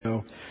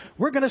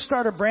We're going to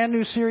start a brand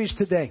new series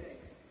today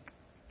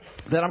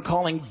that I'm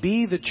calling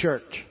Be the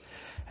Church.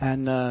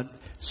 And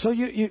so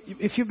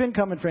if you've been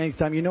coming for any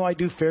time, you know I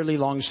do fairly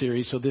long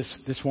series, so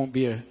this won't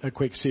be a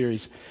quick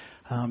series.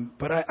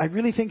 But I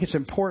really think it's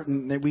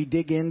important that we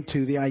dig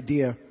into the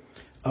idea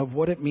of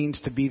what it means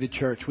to be the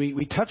church.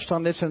 We touched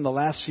on this in the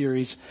last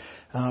series,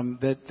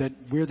 that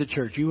we're the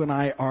church. You and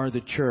I are the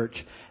church.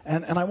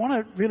 And I want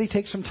to really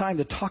take some time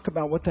to talk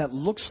about what that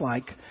looks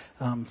like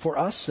for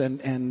us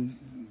and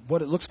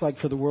what it looks like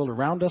for the world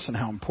around us and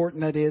how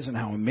important that is and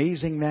how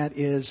amazing that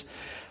is.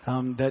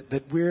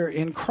 That we're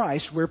in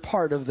Christ, we're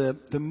part of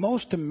the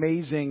most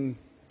amazing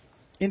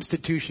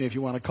institution, if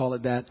you want to call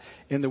it that,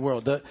 in the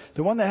world.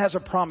 The one that has a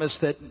promise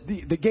that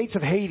the gates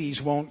of Hades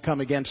won't come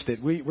against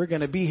it. We're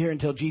going to be here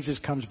until Jesus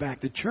comes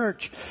back. The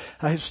church,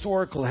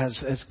 historical,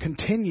 has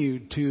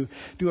continued to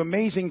do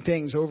amazing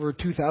things over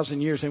 2,000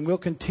 years and will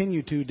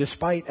continue to,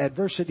 despite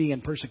adversity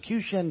and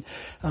persecution,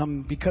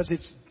 because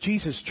it's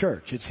Jesus'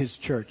 church. It's His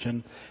church.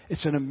 And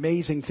it's an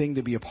amazing thing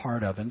to be a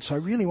part of. And so I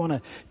really want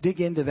to dig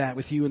into that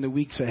with you in the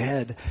weeks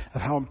ahead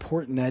of how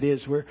important that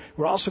is. We're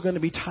also going to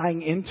be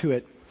tying into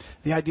it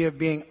the idea of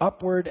being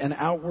upward and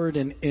outward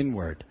and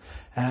inward.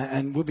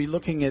 And we'll be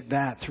looking at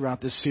that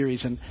throughout this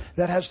series. And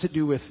that has to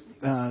do with,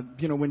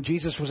 when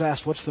Jesus was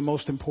asked, what's the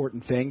most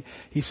important thing?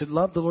 He said,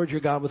 love the Lord your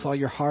God with all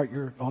your heart,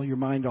 all your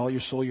mind, all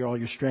your soul, all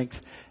your strength,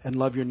 and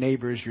love your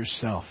neighbor as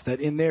yourself. That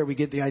in there we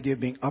get the idea of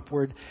being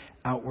upward,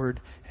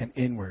 outward, and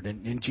inward.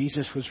 And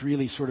Jesus was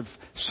really sort of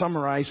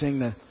summarizing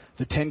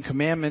the Ten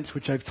Commandments,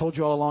 which I've told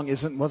you all along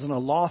wasn't a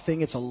law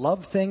thing, it's a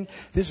love thing.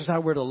 This is how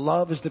we're to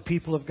love as the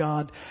people of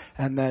God,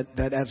 and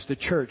that as the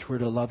church we're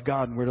to love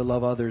God and we're to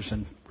love others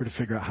and we're to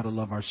figure out how to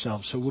love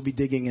ourselves. So we'll be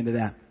digging into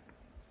that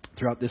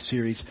throughout this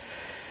series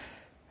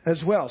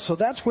as well. So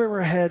that's where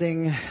we're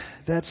heading.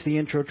 That's the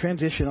intro.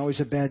 Transition, always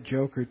a bad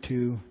joke or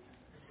two.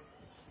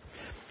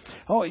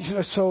 Oh,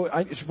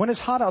 when it's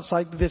hot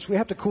outside this, we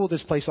have to cool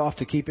this place off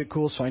to keep it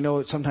cool. So I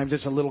know sometimes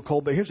it's a little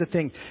cold, but here's the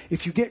thing.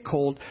 If you get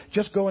cold,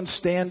 just go and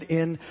stand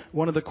in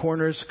one of the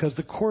corners because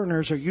the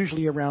corners are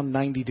usually around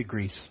 90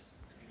 degrees.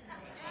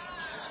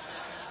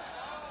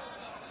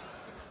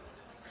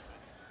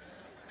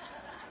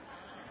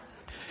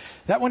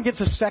 That one gets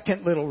a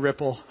second little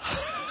ripple.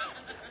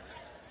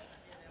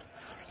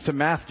 It's a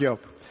math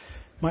joke.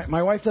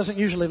 My wife doesn't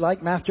usually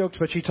like math jokes,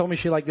 but she told me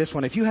she liked this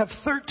one. If you have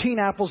 13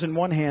 apples in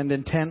one hand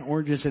and 10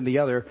 oranges in the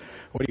other,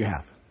 what do you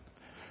have?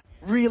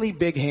 Really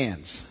big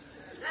hands.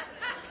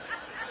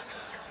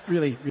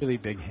 Really, really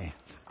big hands.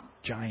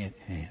 Giant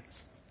hands.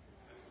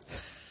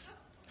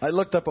 I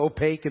looked up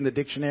opaque in the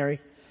dictionary.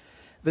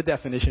 The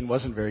definition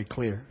wasn't very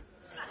clear.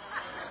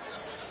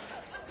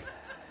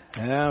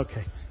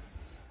 Okay.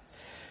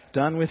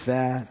 Done with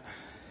that.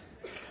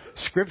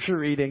 Scripture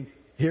reading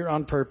here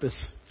on purpose.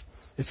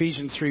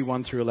 Ephesians 3,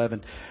 1 through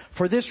 11.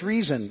 For this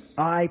reason,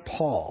 I,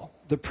 Paul,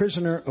 the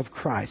prisoner of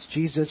Christ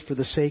Jesus, for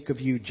the sake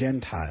of you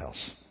Gentiles.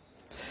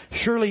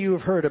 Surely you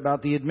have heard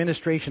about the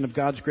administration of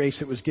God's grace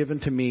that was given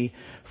to me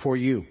for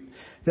you.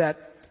 That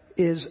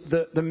is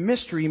the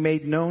mystery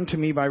made known to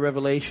me by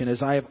revelation,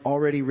 as I have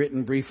already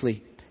written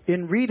briefly.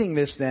 In reading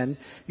this, then,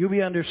 you'll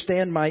be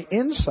understand my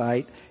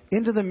insight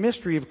into the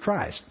mystery of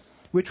Christ,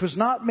 which was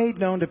not made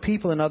known to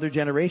people in other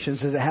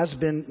generations, as it has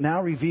been now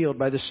revealed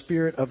by the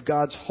Spirit of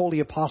God's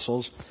holy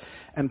apostles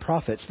and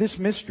prophets. This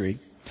mystery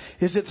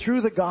is that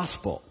through the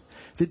gospel,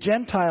 the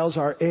Gentiles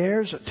are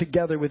heirs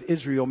together with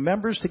Israel,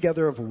 members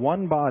together of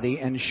one body,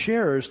 and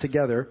sharers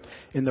together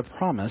in the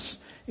promise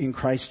in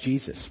Christ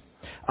Jesus.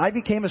 I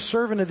became a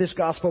servant of this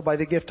gospel by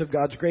the gift of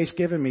God's grace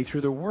given me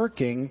through the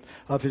working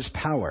of His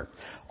power.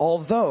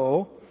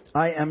 Although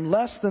I am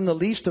less than the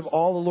least of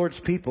all the Lord's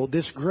people,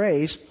 this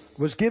grace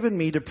was given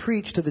me to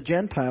preach to the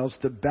Gentiles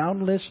the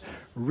boundless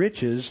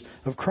riches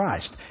of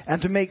Christ, and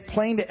to make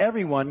plain to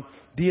everyone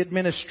the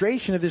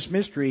administration of this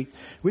mystery,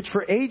 which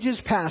for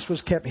ages past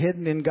was kept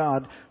hidden in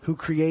God, who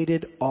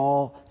created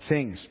all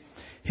things.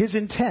 His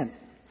intent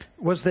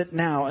was that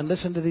now, and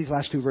listen to these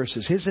last two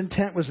verses, His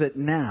intent was that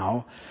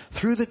now,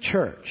 through the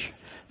church,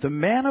 the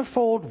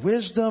manifold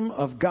wisdom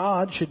of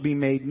God should be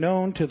made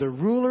known to the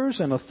rulers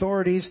and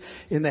authorities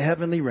in the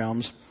heavenly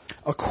realms,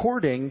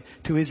 according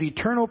to His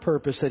eternal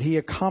purpose that He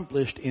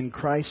accomplished in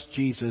Christ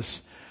Jesus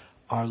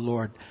our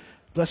Lord.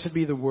 Blessed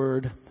be the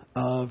word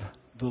of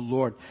the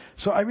Lord.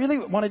 So I really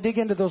want to dig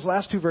into those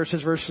last two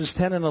verses, verses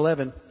 10 and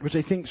 11, which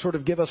I think sort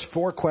of give us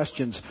four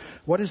questions.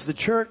 What is the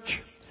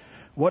church?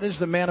 What is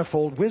the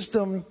manifold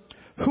wisdom?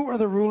 Who are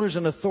the rulers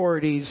and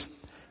authorities?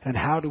 And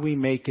how do we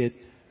make it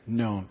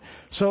known?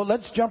 So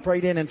let's jump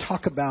right in and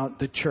talk about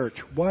the church.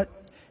 What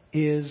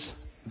is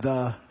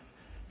the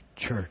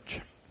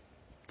church?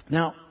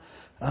 Now,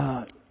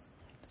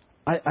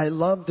 I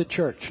love the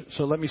church,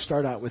 so let me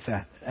start out with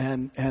that.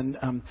 And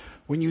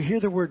when you hear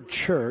the word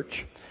church,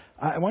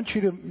 I want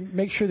you to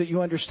make sure that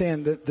you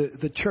understand that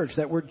the church,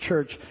 that word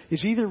church,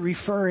 is either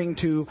referring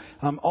to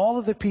all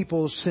of the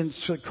people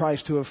since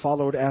Christ who have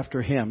followed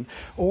after him,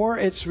 or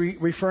it's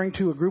referring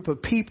to a group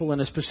of people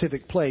in a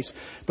specific place.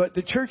 But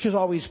the church is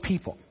always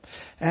people.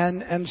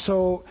 And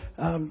so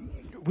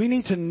we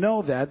need to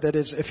know that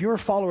is, if you're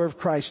a follower of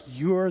Christ,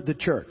 you're the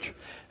church.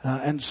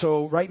 And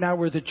so right now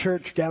we're the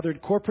church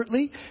gathered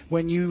corporately.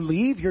 When you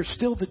leave, you're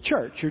still the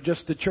church. You're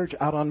just the church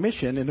out on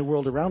mission in the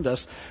world around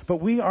us. But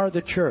we are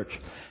the church.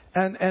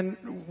 And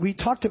we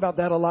talked about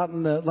that a lot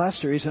in the last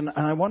series, and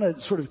I want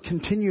to sort of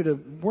continue to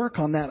work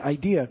on that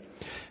idea,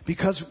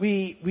 because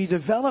we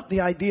developed the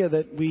idea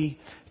that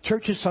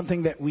church is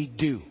something that we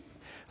do.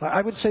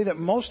 I would say that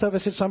most of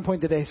us at some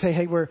point today say,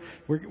 hey, we're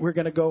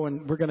going to go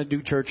and we're going to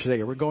do church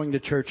today, or we're going to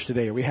church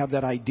today, or we have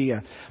that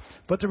idea.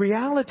 But the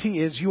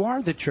reality is you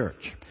are the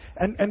church.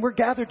 And we're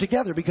gathered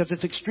together because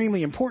it's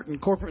extremely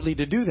important corporately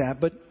to do that,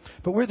 but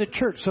we're the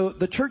church. So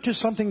the church is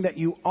something that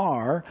you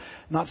are,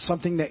 not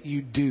something that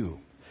you do.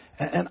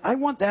 And I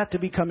want that to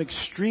become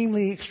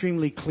extremely,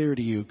 extremely clear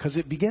to you, because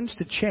it begins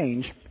to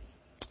change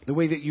the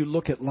way that you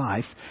look at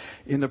life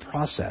in the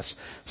process.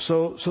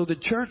 So the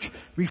church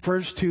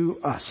refers to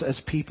us as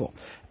people.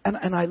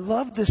 And I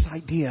love this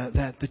idea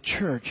that the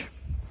church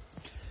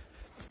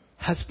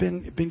has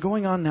been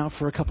going on now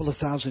for a couple of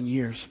thousand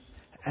years.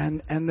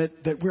 And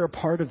that we're a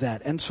part of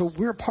that. And so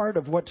we're part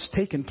of what's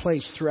taken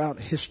place throughout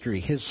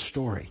history, his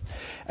story.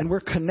 And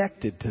we're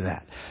connected to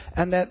that.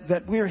 And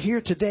that we're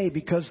here today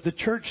because the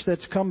church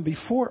that's come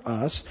before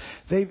us,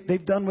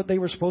 they've done what they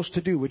were supposed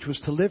to do, which was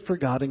to live for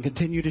God and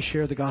continue to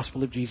share the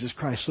gospel of Jesus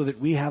Christ, so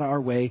that we had our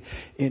way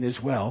in as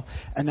well.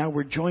 And now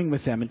we're joined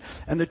with them.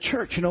 And the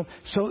church,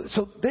 so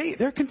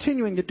they're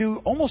continuing to do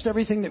almost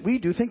everything that we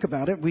do. Think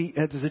about it. We,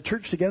 as a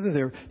church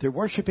together, they're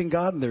worshiping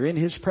God, and they're in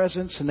his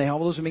presence, and they have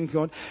all those things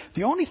going.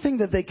 The only thing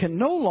that they can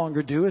no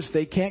longer do is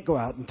they can't go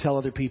out and tell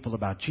other people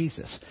about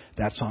Jesus.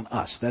 That's on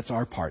us. That's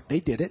our part.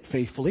 They did it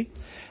faithfully,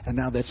 and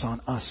now that's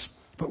on us.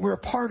 But we're a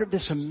part of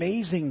this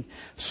amazing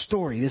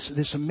story,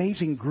 this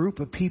amazing group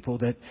of people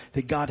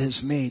that God has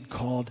made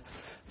called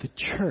the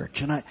church.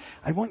 And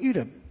I want you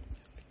to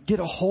get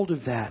a hold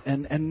of that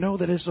and know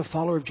that as a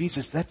follower of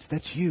Jesus,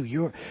 that's you.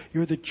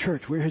 You're the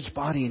church. We're his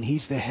body and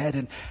he's the head,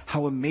 and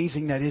how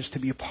amazing that is to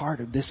be a part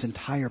of this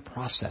entire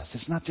process.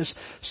 It's not just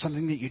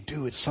something that you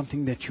do, it's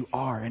something that you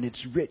are, and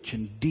it's rich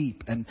and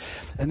deep. And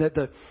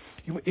that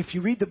if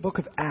you read the book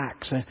of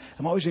Acts,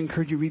 I'm always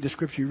encouraging you to read the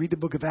scripture. You read the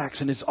book of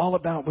Acts, and it's all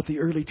about what the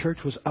early church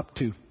was up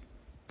to.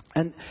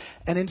 And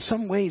in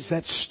some ways,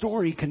 that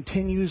story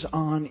continues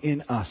on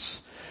in us.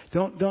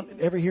 Don't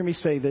ever hear me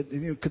say that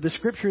the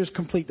scripture is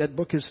complete, that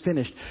book is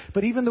finished.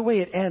 But even the way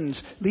it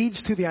ends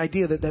leads to the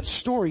idea that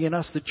story in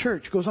us, the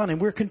church, goes on. And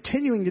we're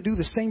continuing to do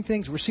the same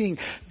things. We're seeing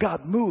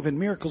God move and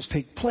miracles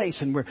take place.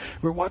 And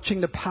we're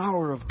watching the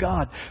power of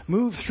God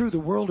move through the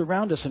world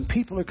around us. And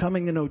people are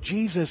coming to know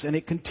Jesus. And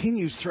it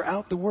continues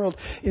throughout the world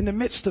in the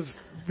midst of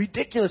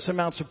ridiculous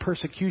amounts of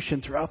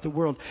persecution throughout the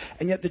world.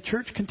 And yet the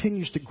church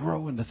continues to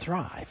grow and to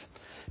thrive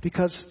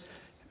because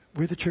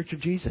we're the church of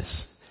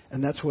Jesus.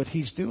 And that's what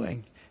he's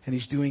doing. And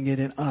he's doing it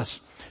in us.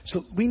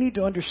 So we need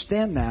to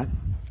understand that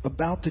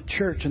about the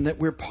church, and that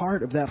we're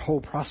part of that whole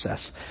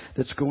process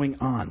that's going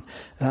on.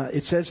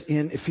 It says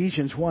in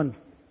Ephesians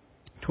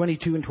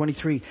 1:22 and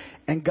 23,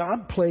 and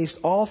God placed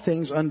all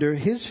things under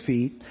his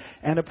feet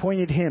and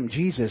appointed him,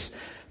 Jesus,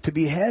 to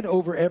be head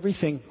over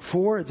everything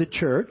for the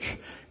church,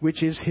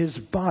 which is his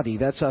body.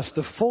 That's us,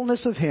 the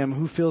fullness of him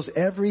who fills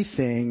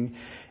everything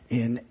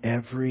in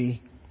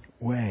every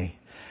way.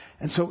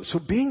 And so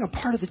being a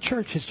part of the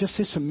church is just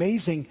this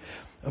amazing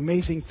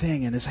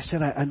thing. And as I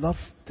said, I love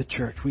the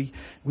church. We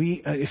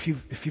if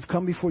you've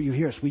come before you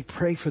hear us, we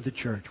pray for the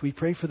church. We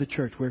pray for the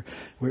church where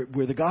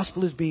the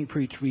gospel is being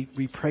preached.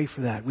 We pray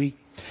for that. We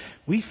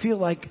feel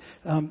like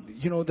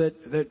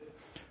that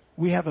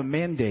we have a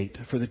mandate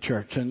for the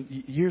church. And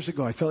years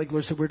ago, I felt like the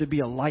Lord said we're to be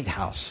a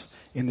lighthouse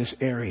in this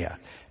area.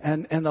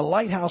 And the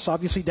lighthouse,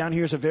 obviously, down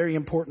here is a very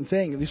important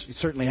thing. At least it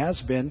certainly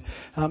has been.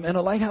 And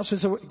a lighthouse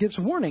gives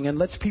warning and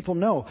lets people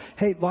know,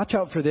 hey, watch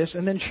out for this,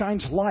 and then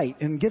shines light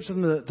and gives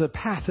them the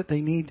path that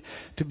they need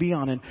to be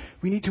on. And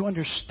we need to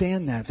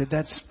understand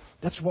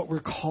that's what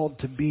we're called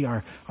to be.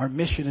 Our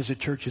mission as a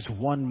church is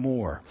one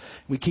more.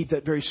 We keep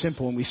that very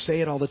simple, and we say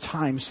it all the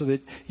time so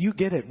that you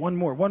get it. One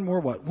more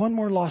what? One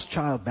more lost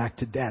child back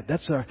to dad.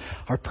 That's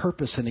our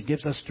purpose, and it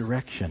gives us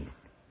direction.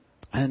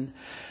 And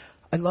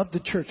I love the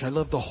church. I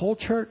love the whole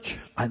church.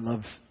 I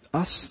love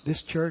us, this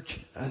church.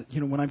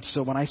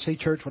 When I say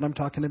church, what I'm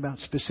talking about,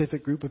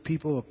 specific group of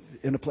people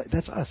in a place,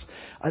 that's us.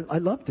 I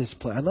love this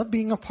place. I love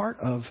being a part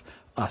of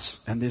us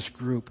and this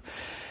group.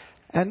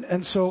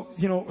 And so,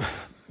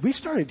 we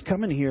started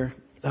coming here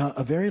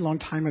a very long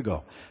time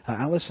ago.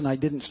 Alice and I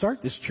didn't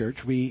start this church.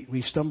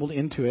 We stumbled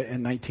into it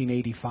in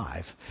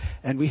 1985,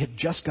 and we had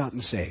just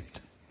gotten saved.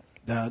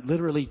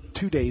 Literally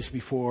 2 days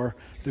before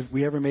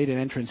we ever made an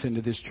entrance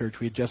into this church,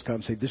 we had just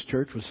gotten saved. This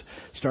church was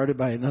started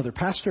by another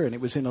pastor, and it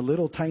was in a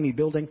little tiny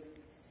building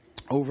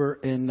over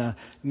in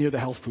near the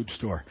health food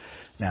store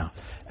now.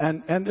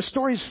 And the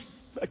story's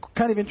a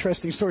kind of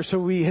interesting story. So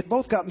we had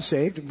both gotten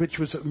saved, which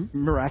was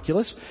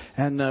miraculous,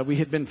 and we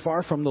had been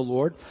far from the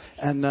Lord,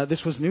 and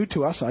this was new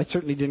to us. I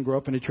certainly didn't grow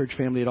up in a church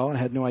family at all. I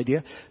had no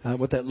idea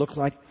what that looked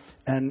like.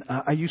 And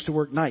I used to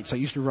work nights. I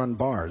used to run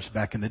bars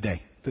back in the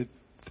day.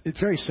 It's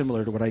very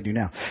similar to what I do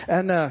now.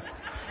 And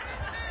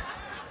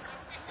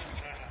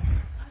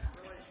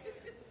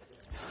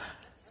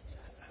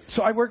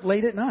so I worked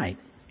late at night.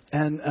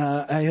 And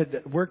I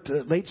had worked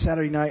late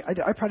Saturday night.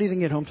 I probably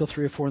didn't get home till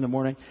 3 or 4 in the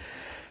morning.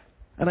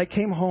 And I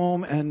came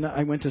home and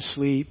I went to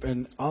sleep.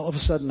 And all of a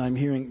sudden I'm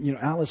hearing,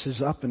 Alice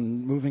is up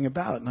and moving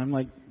about. And I'm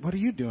like, what are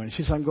you doing?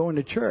 She says, I'm going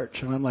to church.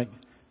 And I'm like,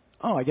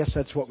 oh, I guess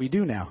that's what we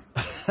do now.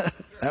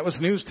 That was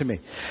news to me.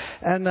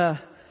 And I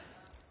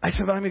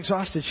said, but I'm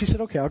exhausted. She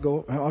said, okay, I'll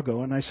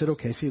go. And I said,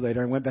 okay, see you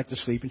later. I went back to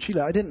sleep. And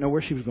I didn't know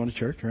where she was going to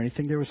church or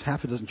anything. There was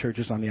half a dozen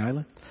churches on the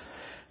island.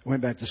 I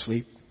went back to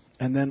sleep.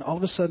 And then all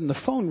of a sudden the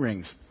phone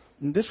rings.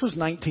 And this was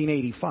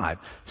 1985.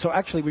 So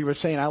actually we were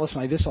saying, Alice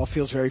and I, this all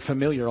feels very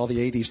familiar, all the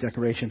 80s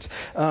decorations.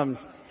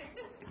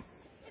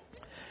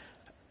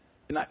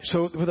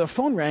 So the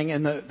phone rang,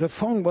 and the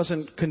phone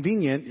wasn't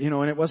convenient,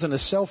 and it wasn't a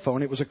cell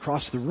phone. It was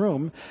across the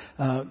room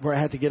where I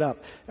had to get up.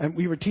 And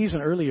we were teasing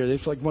earlier,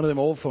 it's like one of them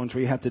old phones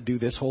where you have to do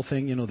this whole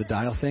thing, the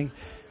dial thing.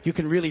 You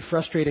can really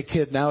frustrate a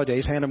kid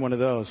nowadays. Hand him one of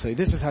those. Say,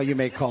 this is how you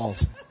make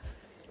calls.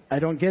 I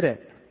don't get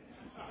it.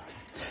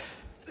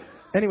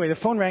 Anyway, the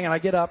phone rang, and I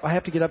get up. I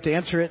have to get up to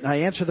answer it, and I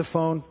answer the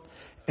phone,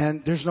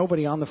 and there's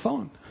nobody on the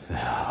phone.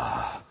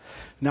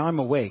 Now I'm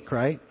awake,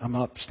 right? I'm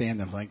up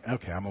standing. I'm like,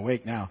 okay, I'm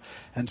awake now.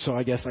 And so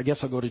I guess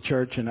I'll go to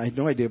church, and I had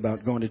no idea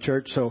about going to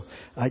church, so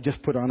I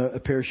just put on a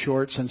pair of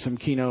shorts and some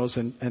chinos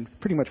and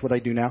pretty much what I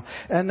do now,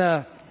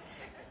 and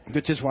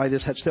which is why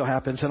this still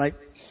happens. And I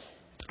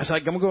was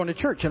like, I'm going to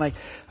church, and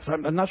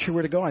I'm not sure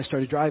where to go. I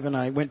started driving.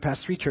 I went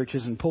past 3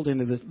 churches and pulled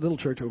into the little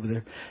church over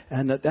there,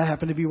 and that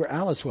happened to be where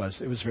Alice was.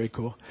 It was very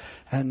cool,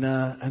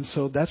 and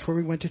so that's where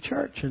we went to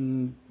church,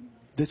 and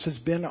this has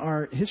been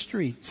our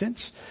history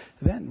since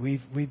then.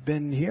 We've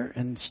been here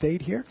and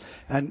stayed here,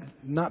 and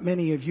not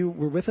many of you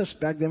were with us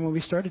back then when we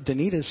started.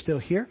 Danita is still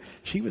here.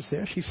 She was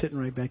there. She's sitting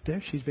right back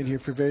there. She's been here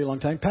for a very long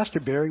time. Pastor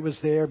Barry was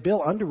there.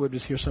 Bill Underwood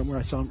was here somewhere.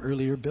 I saw him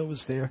earlier. Bill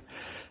was there.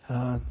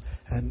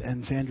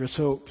 And Sandra.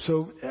 So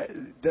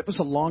that was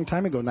a long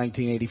time ago,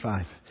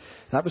 1985.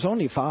 That was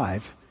only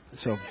 5.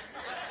 So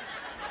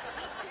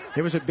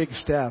it was a big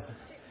step.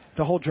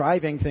 The whole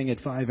driving thing at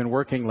 5 and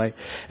working late.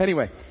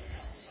 Anyway.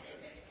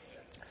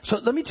 So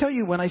let me tell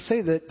you, when I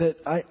say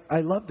that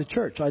I love the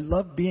church, I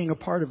love being a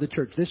part of the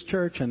church, this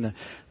church and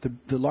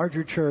the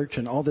larger church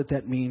and all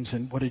that means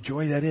and what a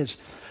joy that is.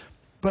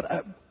 But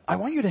I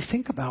want you to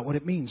think about what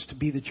it means to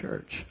be the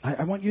church.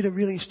 I want you to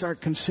really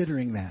start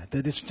considering that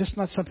it's just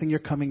not something you're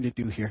coming to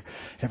do here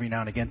every now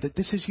and again, that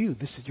this is you.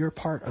 You're a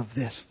part of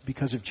this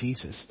because of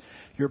Jesus.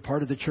 You're a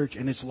part of the church,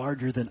 and it's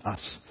larger than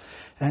us.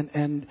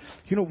 And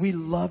we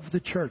love the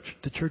church.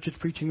 The church is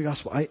preaching the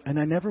gospel. I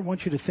never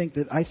want you to think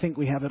that I think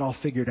we have it all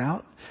figured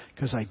out,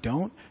 because I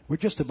don't. We're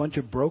just a bunch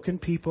of broken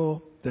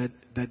people that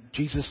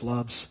Jesus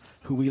loves,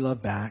 who we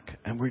love back,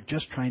 and we're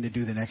just trying to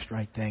do the next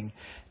right thing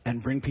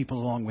and bring people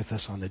along with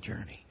us on the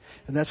journey.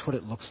 And that's what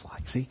it looks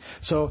like, see?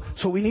 So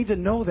we need to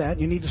know that.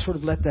 You need to sort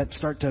of let that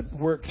start to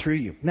work through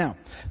you. Now,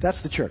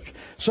 that's the church.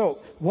 So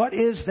what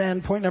is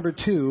then, point number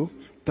 2,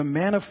 the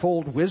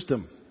manifold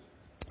wisdom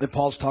that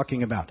Paul's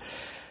talking about?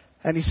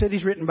 And he said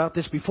he's written about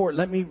this before.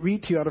 Let me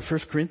read to you out of 1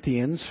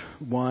 Corinthians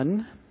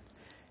 1,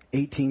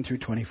 18 through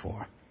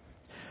 24.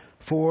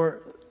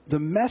 For the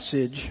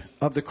message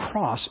of the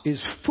cross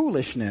is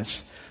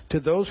foolishness to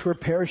those who are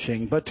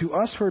perishing, but to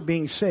us who are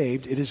being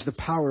saved, it is the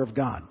power of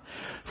God.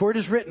 For it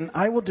is written,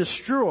 I will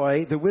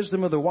destroy the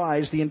wisdom of the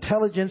wise, the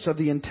intelligence of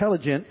the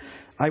intelligent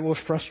I will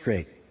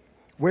frustrate.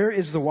 Where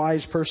is the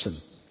wise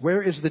person?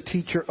 Where is the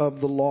teacher of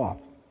the law?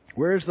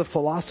 Where is the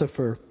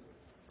philosopher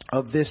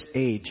of this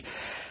age?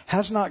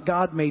 Has not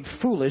God made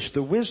foolish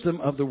the wisdom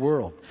of the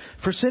world?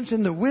 For since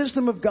in the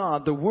wisdom of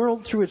God, the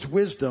world through its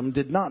wisdom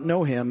did not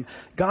know him,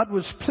 God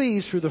was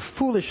pleased through the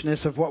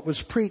foolishness of what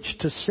was preached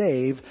to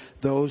save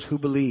those who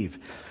believe.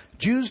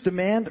 Jews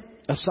demand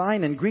a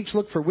sign and Greeks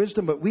look for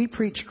wisdom, but we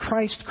preach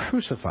Christ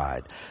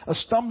crucified, a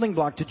stumbling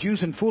block to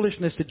Jews and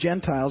foolishness to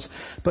Gentiles.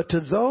 But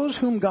to those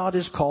whom God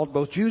has called,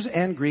 both Jews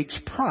and Greeks,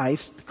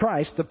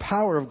 Christ, the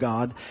power of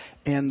God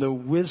and the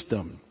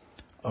wisdom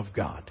of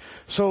God.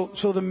 So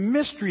the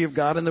mystery of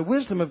God and the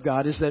wisdom of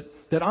God is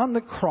that on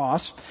the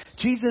cross,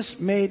 Jesus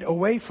made a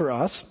way for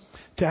us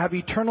to have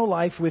eternal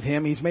life with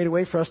him. He's made a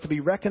way for us to be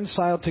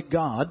reconciled to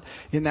God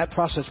in that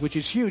process, which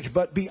is huge.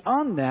 But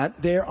beyond that,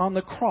 there on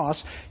the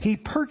cross, he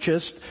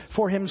purchased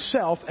for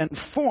himself and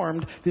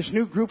formed this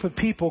new group of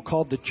people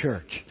called the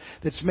church,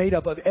 that's made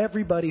up of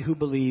everybody who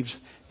believes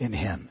in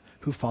him,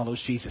 who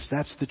follows Jesus.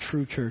 That's the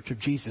true church of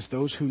Jesus,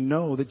 those who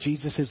know that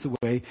Jesus is the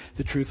way,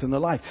 the truth, and the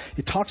life.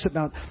 It talks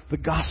about the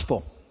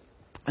gospel.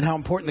 and how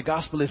important the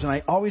gospel is. And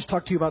I always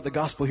talk to you about the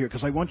gospel here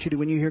because I want you to,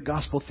 when you hear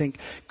gospel, think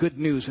good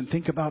news. And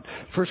think about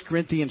 1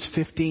 Corinthians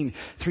 15,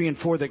 3 and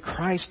 4, that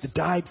Christ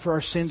died for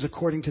our sins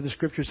according to the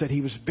scriptures, that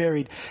he was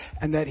buried,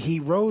 and that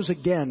he rose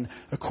again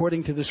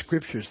according to the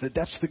scriptures.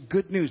 That's the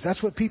good news.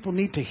 That's what people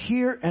need to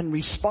hear and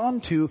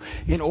respond to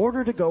in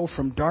order to go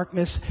from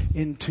darkness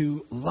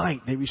into light.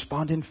 They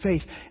respond in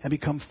faith and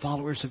become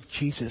followers of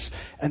Jesus.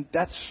 And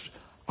that's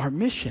our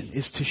mission,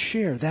 is to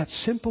share that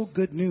simple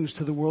good news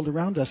to the world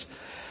around us.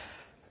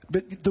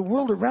 But the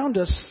world around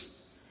us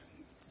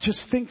just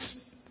thinks,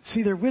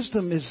 see, their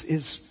wisdom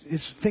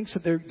thinks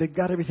that they've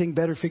got everything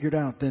better figured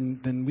out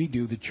than we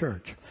do, the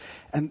church.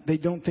 And they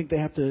don't think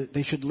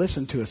they should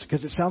listen to us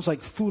because it sounds like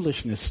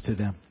foolishness to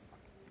them.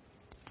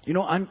 You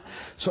know, I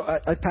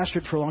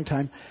pastored for a long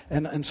time,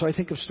 and so I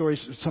think of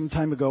stories some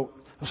time ago.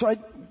 So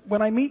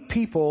when I meet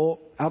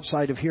people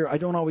outside of here, I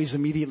don't always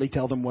immediately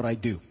tell them what I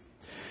do,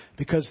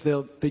 because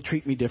they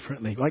treat me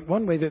differently. Like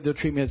one way that they'll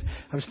treat me is,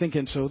 I was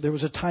thinking, so there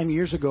was a time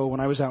years ago when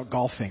I was out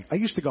golfing. I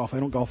used to golf. I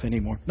don't golf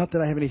anymore. Not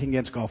that I have anything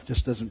against golf,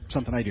 just isn't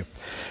something I do.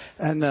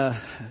 And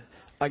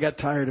I got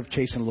tired of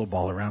chasing a little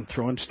ball around,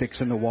 throwing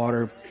sticks in the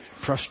water,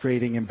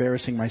 frustrating,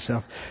 embarrassing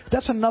myself.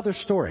 That's another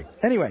story.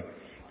 Anyway,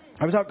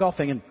 I was out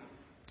golfing, and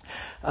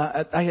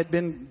I had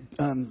been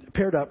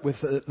paired up with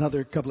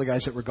another couple of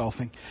guys that were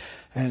golfing.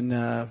 And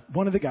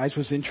one of the guys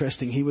was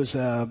interesting. He was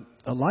a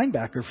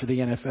linebacker for the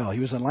NFL. He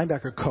was a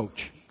linebacker coach.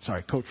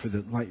 Coach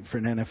for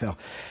an NFL.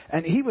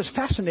 And he was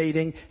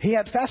fascinating. He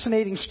had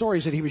fascinating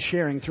stories that he was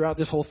sharing throughout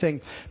this whole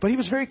thing. But he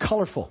was very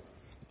colorful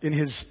in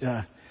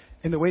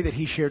the way that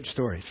he shared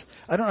stories.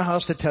 I don't know how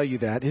else to tell you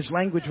that. His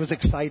language was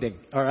exciting.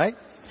 All right?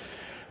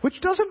 Which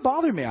doesn't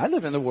bother me. I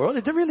live in the world.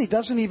 It really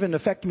doesn't even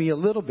affect me a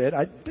little bit.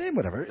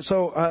 Whatever.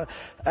 So,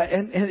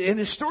 and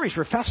his stories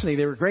were fascinating.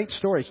 They were great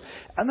stories.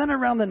 And then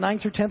around the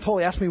 9th or 10th hole,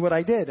 he asked me what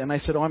I did. And I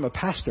said, I'm a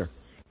pastor.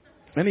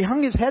 And he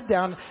hung his head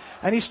down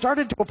and he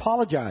started to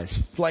apologize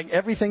for like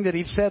everything that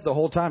he'd said the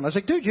whole time. I was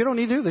like, dude, you don't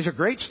need to do. These are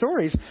great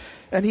stories.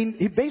 And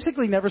he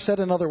basically never said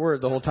another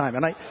word the whole time.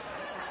 And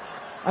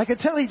I could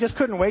tell he just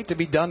couldn't wait to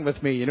be done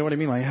with me. You know what I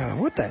mean? Like,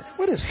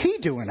 what is he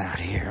doing out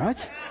here?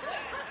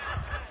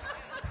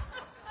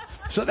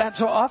 So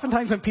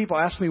oftentimes when people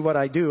ask me what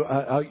I do,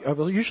 I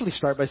will usually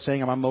start by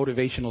saying I'm a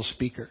motivational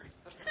speaker.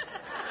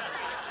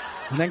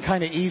 And then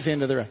kind of ease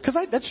into the rest. Because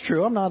that's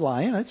true. I'm not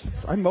lying.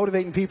 I'm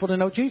motivating people to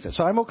know Jesus.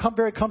 So I'm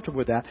very comfortable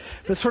with that.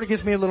 But it sort of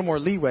gives me a little more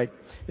leeway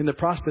in the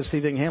process, see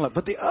if they can handle it.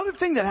 But the other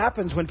thing that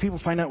happens when people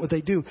find out what they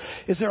do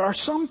is there are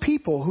some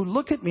people who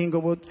look at me and go,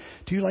 well,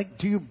 do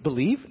you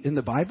believe in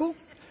the Bible?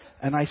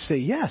 And I say,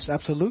 yes,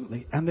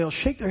 absolutely. And they'll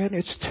shake their head.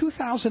 It's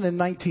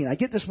 2019. I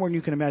get this more than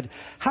you can imagine.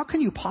 How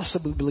can you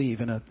possibly believe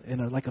in a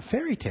like a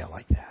fairy tale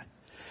like that?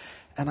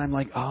 And I'm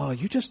like,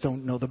 you just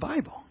don't know the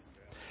Bible.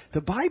 The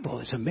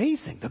Bible is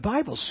amazing. The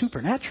Bible's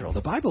supernatural.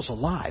 The Bible's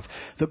alive.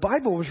 The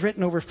Bible was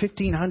written over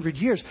 1,500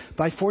 years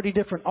by 40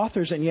 different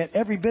authors, and yet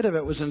every bit of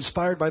it was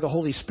inspired by the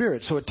Holy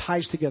Spirit, so it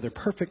ties together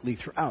perfectly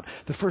throughout.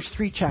 The first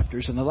 3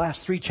 chapters and the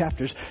last 3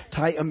 chapters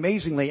tie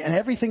amazingly, and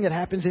everything that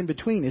happens in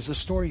between is the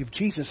story of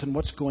Jesus and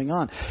what's going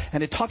on.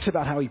 And it talks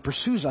about how he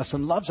pursues us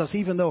and loves us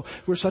even though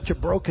we're such a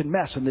broken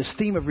mess, and this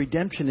theme of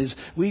redemption is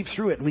weaved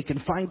through it, and we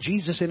can find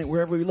Jesus in it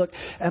wherever we look.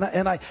 And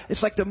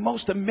it's like the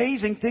most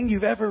amazing thing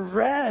you've ever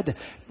read.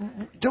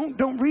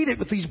 Don't read it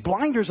with these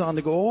blinders on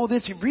to go,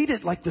 read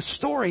it like the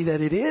story that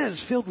it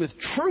is, filled with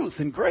truth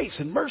and grace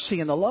and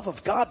mercy and the love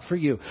of God for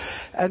you.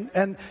 And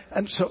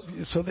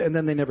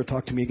then they never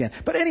talk to me again.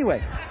 But anyway.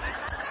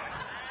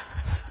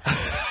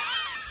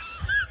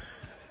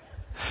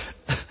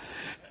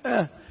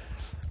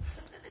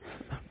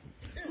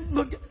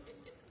 Look,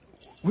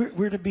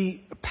 we're to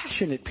be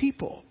passionate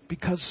people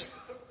because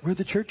we're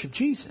the church of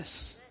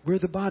Jesus. We're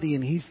the body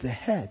and he's the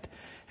head.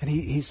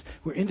 And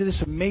we're into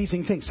this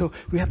amazing thing. So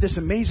we have this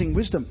amazing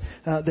wisdom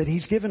that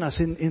he's given us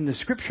in the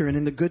scripture and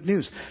in the good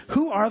news.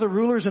 Who are the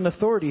rulers and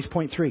authorities?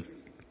 Point 3.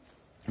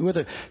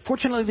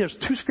 Fortunately, there's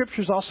 2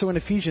 scriptures also in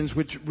Ephesians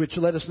which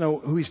let us know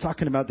who he's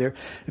talking about there.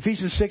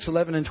 Ephesians 6,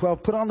 11 and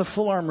 12. Put on the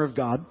full armor of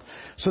God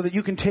so that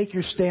you can take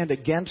your stand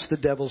against the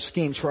devil's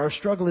schemes. For our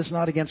struggle is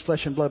not against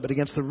flesh and blood, but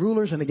against the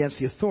rulers and against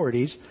the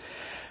authorities,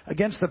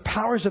 against the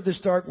powers of this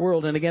dark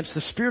world, and against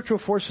the spiritual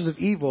forces of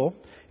evil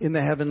in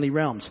the heavenly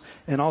realms.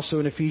 And also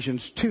in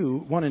Ephesians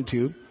 2, 1 and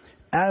 2,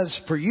 as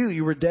for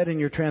you were dead in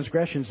your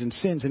transgressions and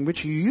sins, in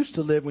which you used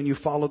to live when you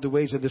followed the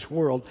ways of this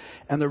world,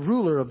 and the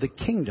ruler of the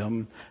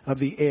kingdom of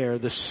the air,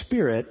 the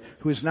Spirit,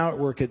 who is now at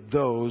work at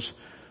those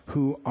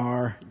who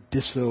are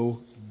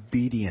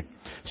disobedient.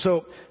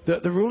 So the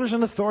rulers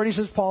and authorities,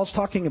 as Paul's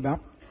talking about,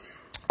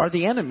 are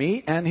the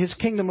enemy and his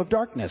kingdom of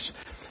darkness.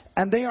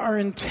 And they are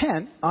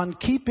intent on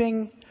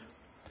keeping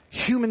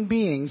human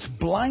beings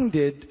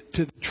blinded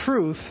to the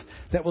truth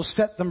that will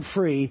set them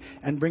free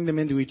and bring them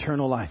into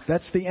eternal life.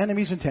 That's the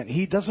enemy's intent.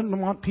 He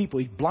doesn't want people.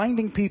 He's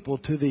blinding people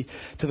to the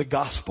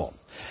gospel.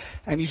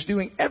 And he's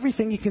doing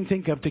everything he can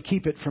think of to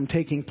keep it from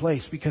taking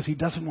place because he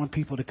doesn't want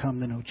people to come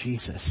to know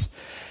Jesus.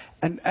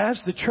 And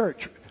as the church,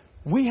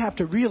 we have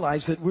to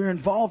realize that we're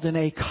involved in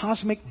a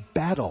cosmic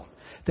battle.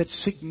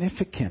 that's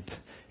significant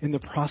in the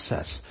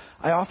process.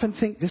 I often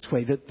think this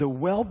way, that the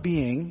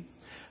well-being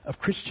of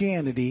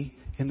Christianity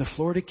in the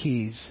Florida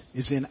Keys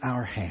is in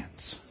our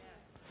hands.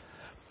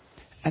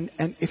 And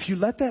if you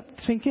let that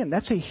sink in,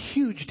 that's a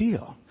huge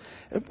deal.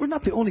 We're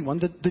not the only one,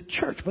 the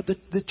church, but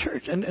the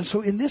church. And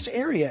so in this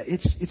area,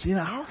 it's in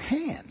our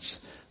hands.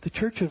 The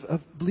church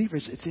of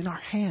believers, it's in our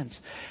hands.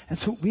 And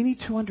so we need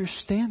to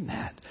understand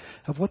that,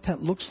 of what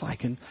that looks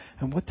like and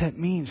what that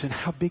means and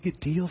how big a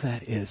deal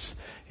that is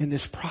in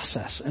this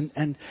process.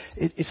 And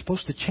it's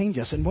supposed to change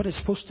us. And what it's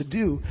supposed to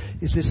do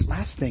is this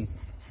last thing.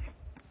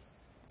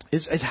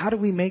 Is how do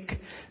we make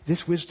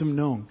this wisdom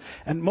known?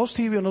 And most of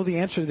you will know the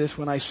answer to this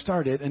when I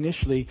started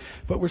initially,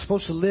 but we're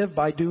supposed to live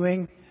by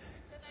doing...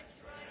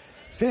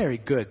 Very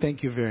good.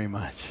 Thank you very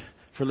much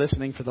for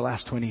listening for the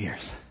last 20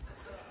 years.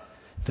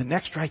 The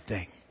next right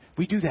thing.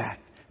 We do that.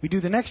 We do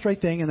the next right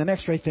thing and the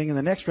next right thing and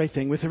the next right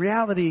thing with the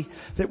reality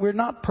that we're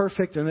not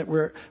perfect and that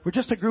we're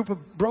just a group of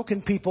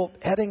broken people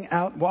heading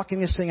out,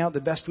 walking this thing out the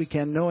best we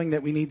can, knowing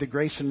that we need the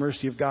grace and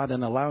mercy of God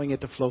and allowing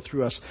it to flow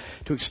through us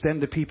to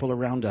extend to people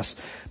around us.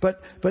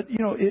 But you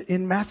know,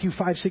 in Matthew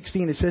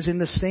 5:16 it says, in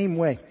the same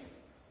way,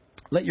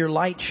 let your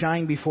light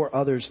shine before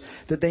others,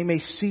 that they may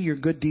see your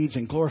good deeds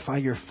and glorify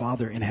your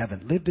Father in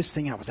heaven. Live this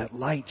thing out with that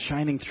light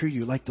shining through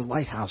you like the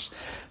lighthouse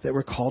that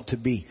we're called to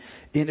be.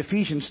 In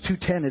Ephesians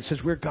 2:10, it says,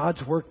 we're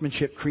God's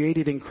workmanship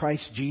created in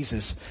Christ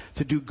Jesus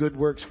to do good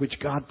works which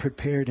God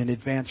prepared in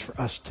advance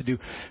for us to do.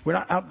 We're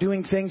not out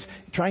doing things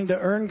trying to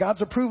earn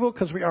God's approval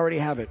because we already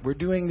have it. We're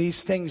doing these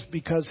things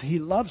because He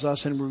loves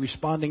us, and we're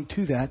responding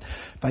to that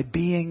by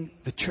being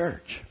the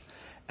church.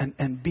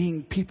 And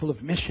being people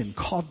of mission,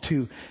 called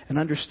to and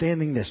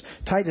understanding this.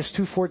 Titus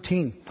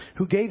 2:14,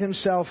 who gave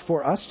Himself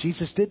for us,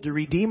 Jesus did, to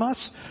redeem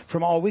us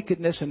from all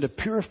wickedness and to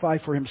purify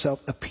for Himself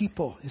a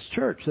people, His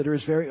church, that are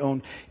His very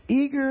own,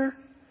 eager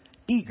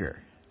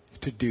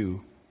to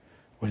do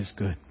what is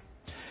good.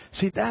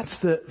 See, that's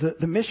the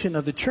mission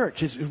of the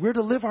church, is we're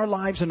to live our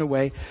lives in a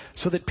way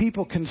so that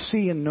people can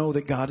see and know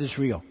that God is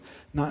real.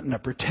 Not in a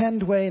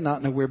pretend way,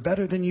 not in a we're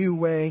better than you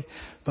way,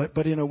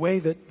 but in a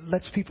way that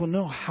lets people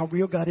know how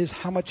real God is,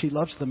 how much He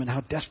loves them, and how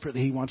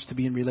desperately He wants to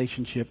be in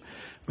relationship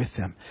with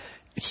them.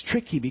 It's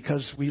tricky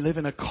because we live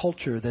in a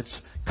culture that's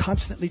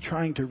constantly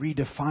trying to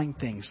redefine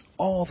things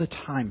all the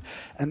time.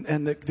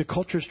 And the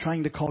culture is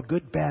trying to call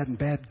good bad and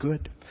bad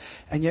good.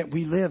 And yet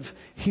we live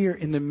here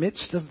in the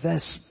midst of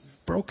this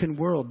broken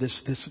world,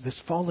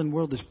 this fallen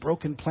world, this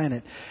broken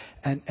planet,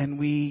 and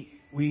we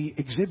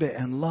exhibit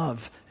and love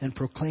and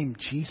proclaim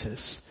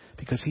Jesus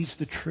because He's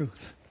the truth.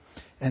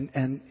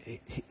 And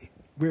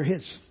we're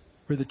His.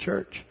 We're the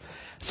church.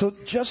 So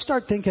just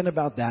start thinking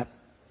about that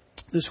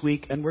this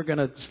week, and we're going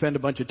to spend a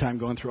bunch of time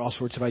going through all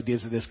sorts of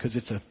ideas of this because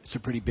it's a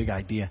pretty big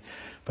idea.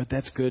 But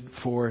that's good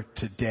for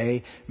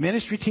today.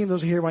 Ministry team,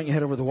 those are here, why don't you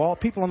head over the wall?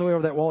 People on the way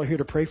over that wall are here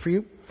to pray for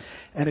you.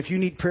 And if you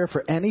need prayer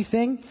for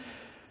anything,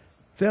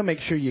 they'll make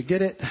sure you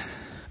get it.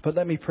 But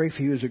let me pray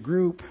for you as a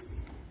group,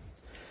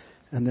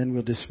 and then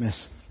we'll dismiss.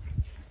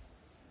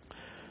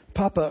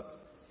 Papa,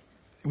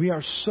 we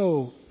are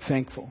so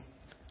thankful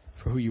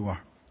for who You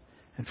are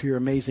and for Your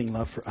amazing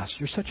love for us.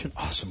 You're such an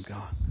awesome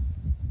God.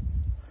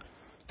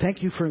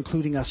 Thank You for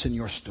including us in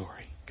Your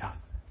story, God.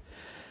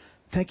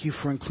 Thank You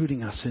for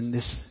including us in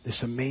this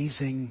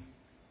amazing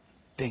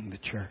thing, the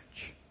church.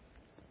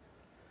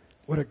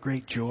 What a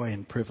great joy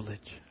and privilege.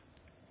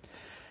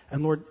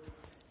 And Lord,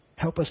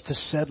 help us to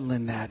settle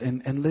in that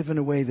and live in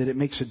a way that it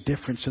makes a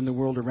difference in the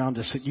world around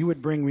us, that You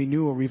would bring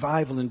renewal,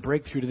 revival, and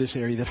breakthrough to this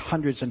area, that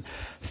hundreds and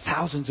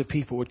thousands of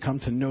people would come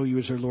to know You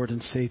as their Lord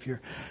and Savior.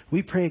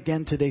 We pray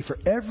again today for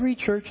every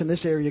church in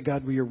this area,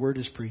 God, where Your word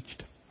is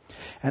preached,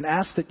 and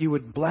ask that You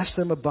would bless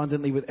them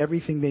abundantly with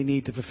everything they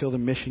need to fulfill the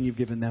mission You've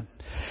given them.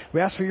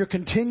 We ask for Your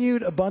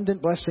continued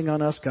abundant blessing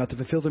on us, God, to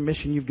fulfill the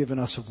mission You've given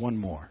us of one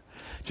more.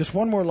 Just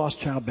one more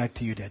lost child back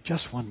to You, Dad.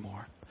 Just one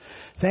more.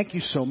 Thank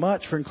You so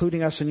much for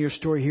including us in Your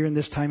story here in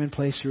this time and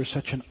place. You're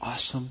such an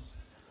awesome,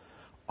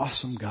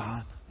 awesome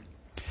God.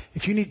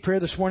 If you need prayer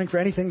this morning for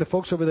anything, the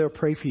folks over there will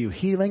pray for you.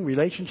 Healing,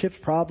 relationships,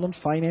 problems,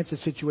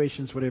 finances,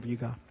 situations, whatever you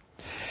got.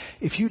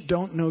 If you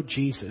don't know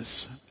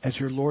Jesus as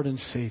your Lord and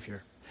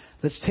Savior,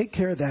 let's take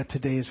care of that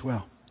today as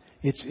well.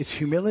 It's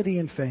humility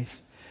and faith.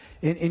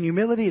 In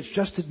humility, it's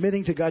just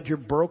admitting to God you're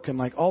broken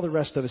like all the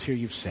rest of us here.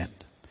 You've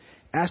sinned.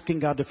 Asking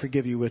God to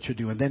forgive you what you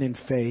do. And then in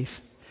faith,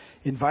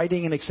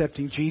 inviting and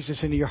accepting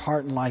Jesus into your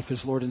heart and life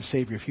as Lord and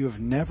Savior. If you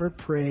have never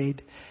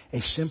prayed a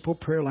simple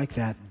prayer like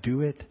that,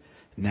 do it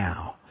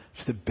now.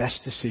 It's the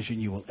best decision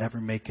you will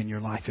ever make in your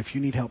life. If you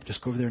need help,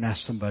 just go over there and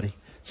ask somebody.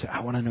 Say, I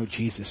want to know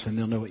Jesus, and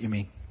they'll know what you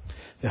mean.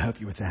 They'll help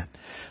you with that.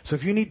 So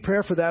if you need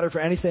prayer for that or for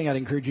anything, I'd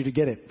encourage you to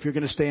get it. If you're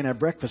going to stay and have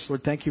breakfast,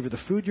 Lord, thank You for the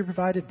food You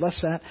provided. Bless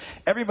that.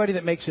 Everybody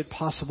that makes it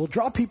possible.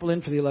 Draw people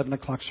in for the 11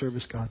 o'clock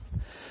service, God,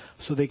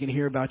 so they can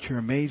hear about Your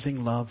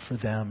amazing love for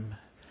them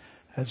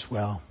as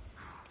well.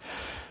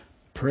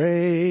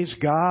 Praise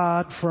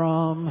God,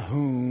 from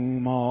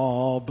whom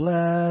all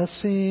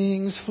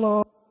blessings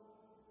flow.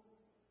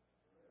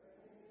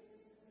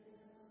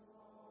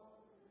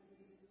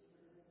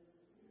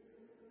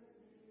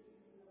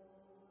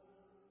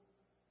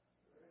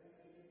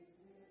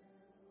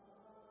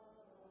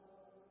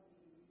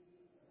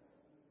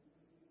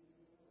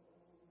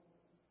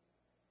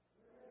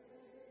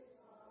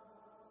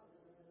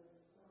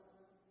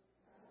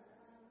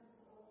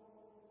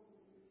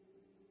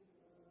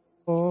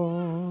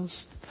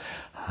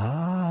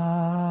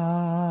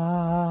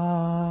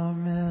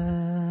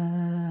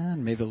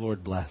 May the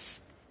Lord bless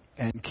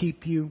and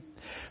keep you.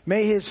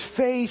 May His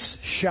face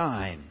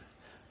shine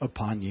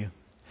upon you.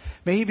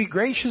 May He be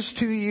gracious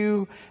to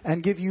you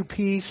and give you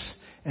peace.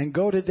 And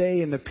go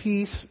today in the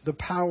peace, the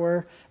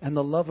power, and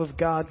the love of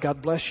God.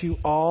 God bless you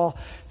all.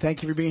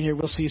 Thank you for being here.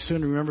 We'll see you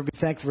soon. Remember, be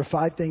thankful for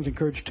 5 things.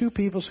 Encourage 2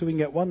 people so we can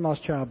get 1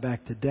 lost child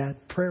back to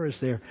Dad. Prayer is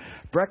there.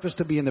 Breakfast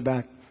to be in the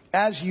back.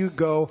 As you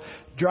go,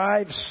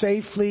 drive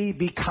safely.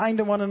 Be kind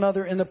to one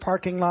another in the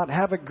parking lot.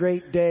 Have a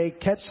great day.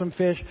 Catch some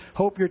fish.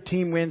 Hope your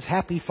team wins.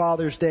 Happy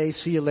Father's Day.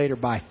 See you later.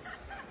 Bye.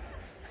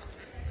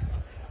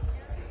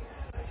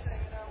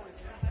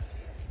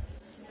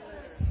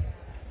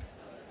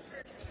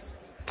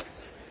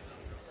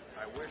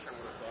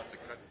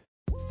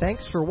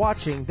 Thanks for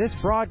watching this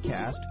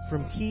broadcast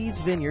from Keys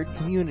Vineyard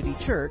Community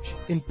Church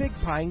in Big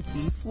Pine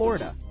Key,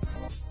 Florida.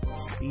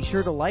 Be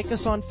sure to like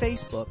us on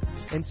Facebook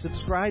and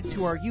subscribe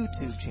to our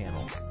YouTube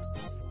channel.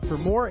 For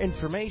more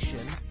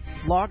information,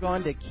 log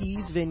on to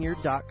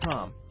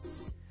keysvineyard.com.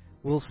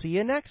 We'll see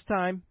you next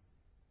time.